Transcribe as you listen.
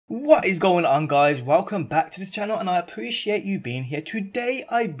What is going on, guys? Welcome back to the channel and I appreciate you being here. Today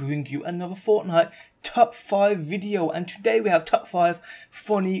I bring you another Fortnite top 5 video, and today we have top 5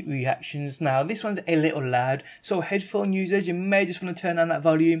 funny reactions. Now this one's a little loud, so headphone users, you may just want to turn down that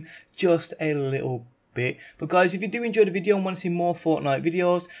volume just a little bit. But guys, if you do enjoy the video and want to see more Fortnite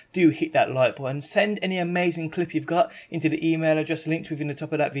videos, do hit that like button. Send any amazing clip you've got into the email address linked within the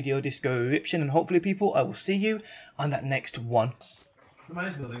top of that video description, and hopefully people, I will see you on that next one.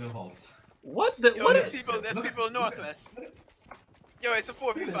 Somebody's building a house. What the? Yo, what there's is... people northwest. Yo, it's a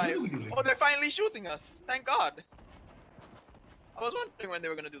 4v5. Oh, they're finally shooting us. Thank God. I was wondering when they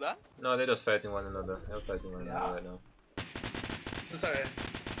were gonna do that. No, they're just fighting one another. They're fighting one another right now. I'm sorry.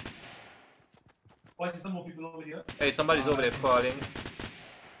 Why is there some more people over here? Hey, somebody's over there falling.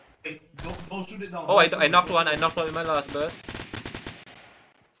 Hey, don't shoot it down. Oh, I knocked one. I knocked one in my last burst.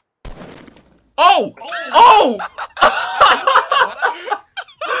 Oh! Oh!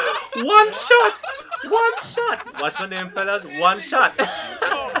 One shot! One shot! What's my name, fellas? One shot!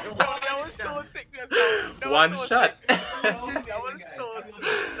 Oh, that was so sick just now. That One was so shot! Sick. That was so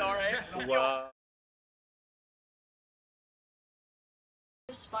sick. Alright. Wow.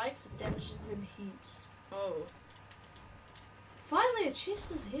 Spikes and damages in heaps. Oh. Finally, a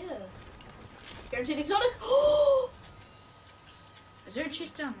chest is here. Guaranteed exotic. Is there a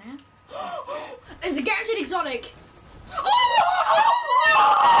chest down there? It's a guaranteed exotic. Oh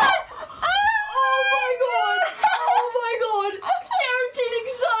my god! Oh my god! Guaranteed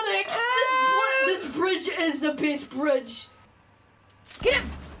exotic! This bridge is the best bridge. Get him!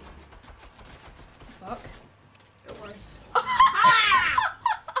 Fuck. Don't worry.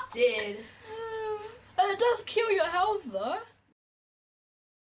 Dead. It does kill your health though.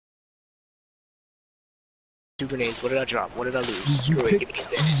 2 grenades. What did I drop? What did I lose? Screw it. Give me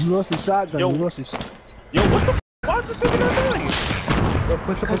that. You lost the shotgun. Yo. You lost the Yo, what the f? Why is this thing not doing? Yo,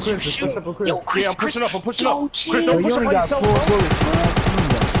 push up on Chris. Just push up on Chris. Yo, Chris, Yeah, I'm pushing up. I'm pushing yo, up. chill. Chris, Don't you push up only by got yourself, 4 bro. bullets, man. You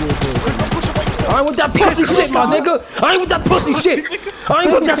only got 4 bullets. Don't push up by yourself. I ain't with that pussy shit, my nigga. I ain't with that pussy shit. I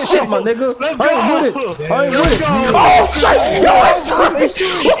ain't with that shit, my nigga. I ain't with it. I ain't with it.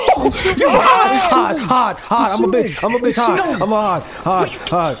 Oh shit! Yo, hard. I'm a bitch.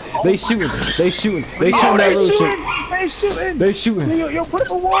 Hard. They shooting that real shit. They shooting. Yo, put up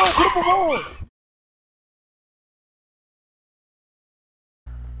a wall.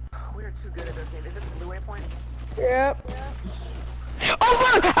 We're too good at this game. Is it the waypoint? Yep. Oh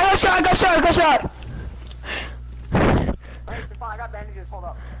fuck! I got shot. Alright, so fine, I got bandages, hold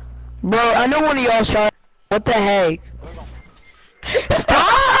up. Bro, I know one of y'all shot. What the heck? Stop!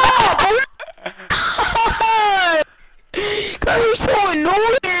 God, you're so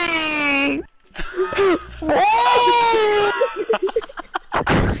annoying! Whoa!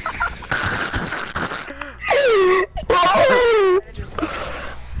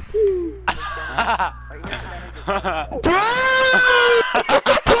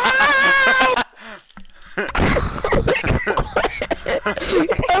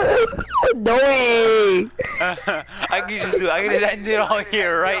 Annoying! I can just end it all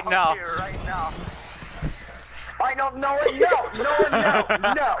here right now. I don't know it,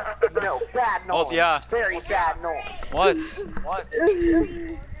 no, bad no. Oh yeah. Very bad no. What?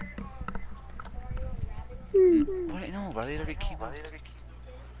 No, bro, they already came out.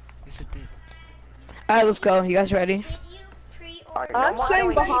 Yes, it did. Alright, let's go. You guys ready? I'm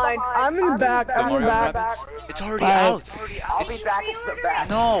staying behind. I'm in the back. I'm in the back. It's already out. I'll be back, it's the back.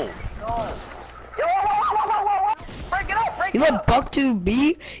 No. Whoa. Break it up, You let Buck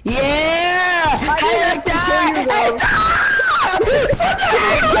 2B? Yeah! I like that!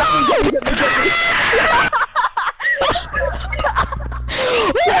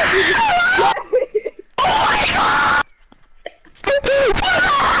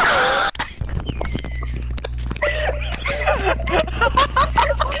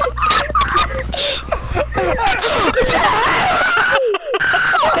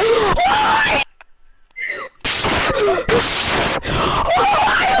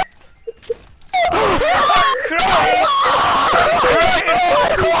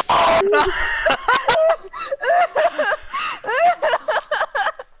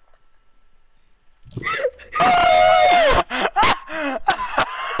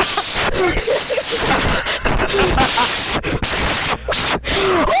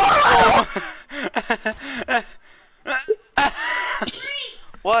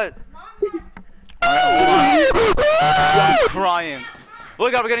 What? I'm crying.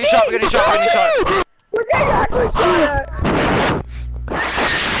 Look out, we're getting shot. We're getting actually shot at.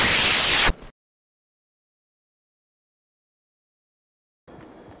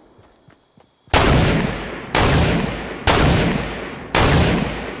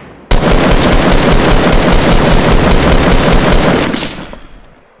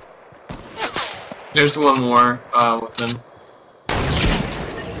 There's one more with them.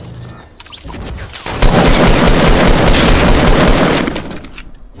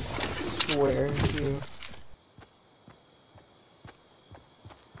 Where you?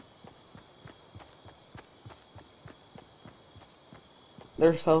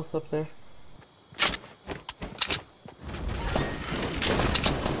 There's health up there.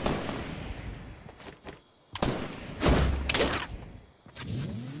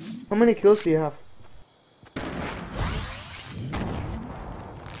 How many kills do you have?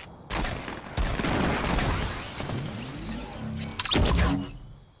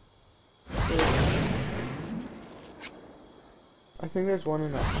 I think there's one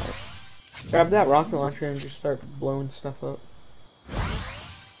in that house. Grab that rocket launcher and just start blowing stuff up.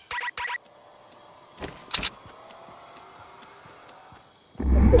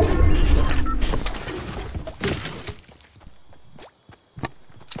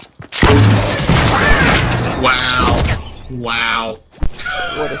 Wow. Wow.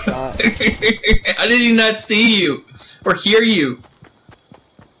 What a shot. How did he not see you? Or hear you?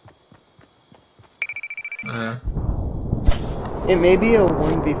 It may be a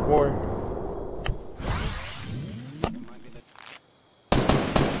 1v4.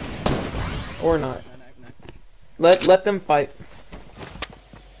 Or not. Let them fight.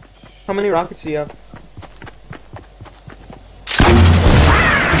 How many rockets do you have?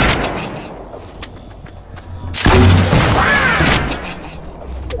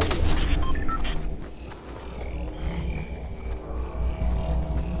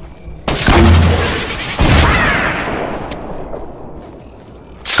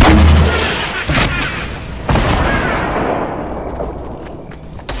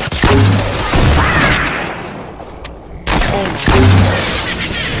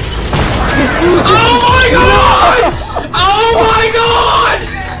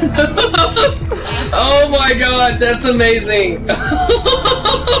 Oh my god, that's amazing!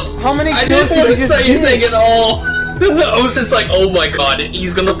 How many I kills didn't did want you to just say anything get? at all. I was just like, oh my god,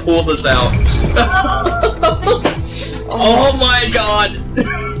 he's gonna pull this out. Oh my god!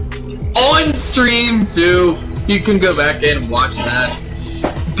 On stream too. You can go back in and watch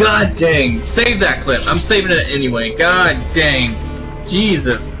that. God dang. Save that clip. I'm saving it anyway. God dang.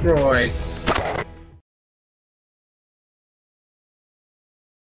 Jesus Christ.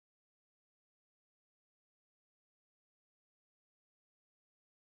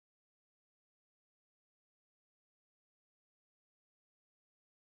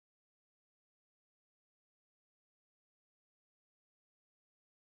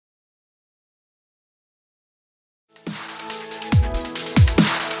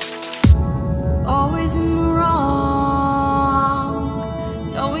 Always in the wrong,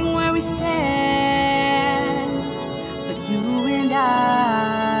 knowing where we stand, but you and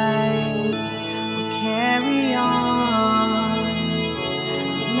I will carry on.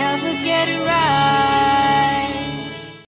 We never get it right.